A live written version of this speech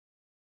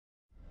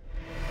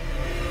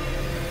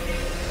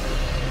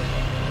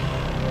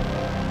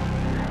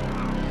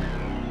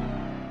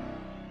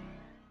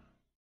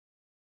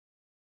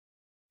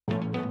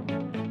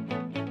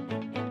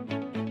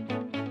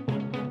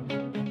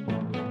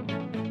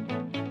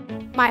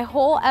My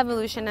whole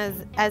evolution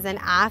as an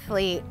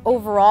athlete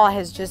overall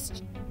has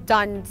just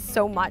done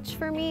so much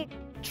for me.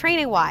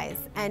 Training wise,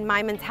 and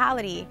my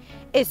mentality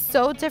is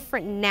so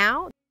different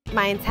now.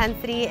 My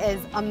intensity is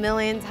a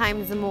million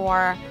times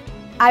more.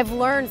 I've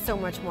learned so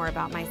much more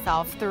about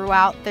myself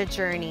throughout the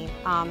journey,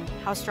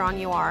 how strong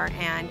you are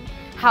and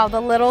how the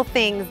little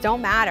things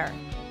don't matter.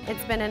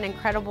 It's been an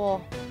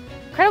incredible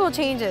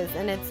changes,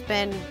 and it's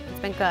been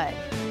good.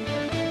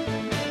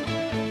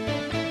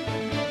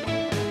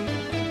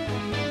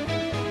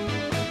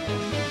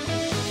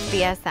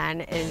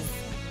 BSN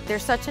they're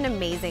such an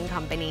amazing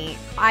company.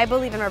 I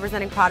believe in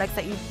representing products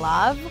that you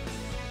love.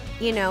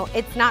 You know,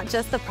 it's not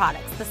just the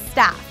products, the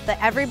staff,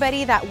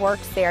 everybody that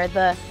works there,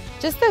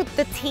 just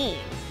the team.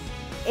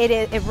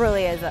 It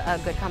really is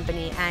a good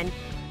company, and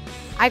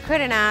I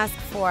couldn't ask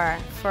for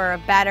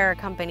a better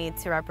company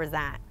to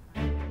represent.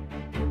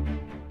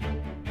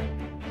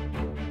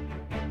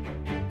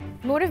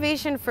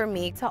 Motivation for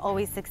me to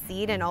always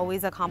succeed and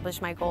always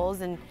accomplish my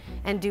goals and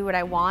do what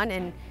I want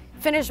and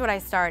finish what I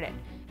started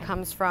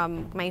comes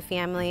from my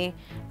family.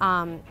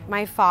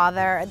 My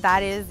father,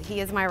 he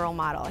is my role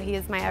model. He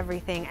is my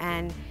everything,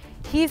 and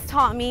he's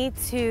taught me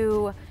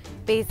to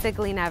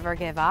basically never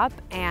give up,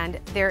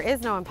 and there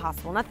is no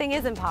impossible. Nothing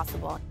is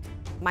impossible.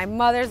 My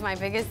mother's my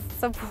biggest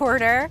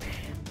supporter.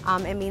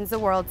 It means the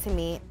world to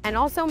me. And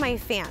also my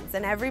fans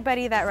and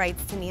everybody that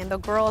writes to me and the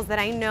girls that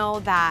I know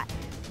that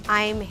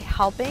I'm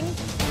helping.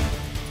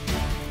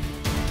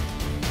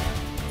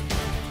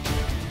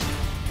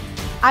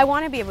 I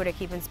want to be able to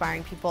keep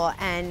inspiring people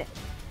and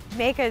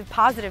make a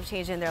positive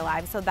change in their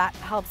lives, so that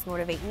helps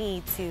motivate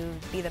me to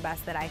be the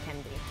best that I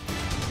can be.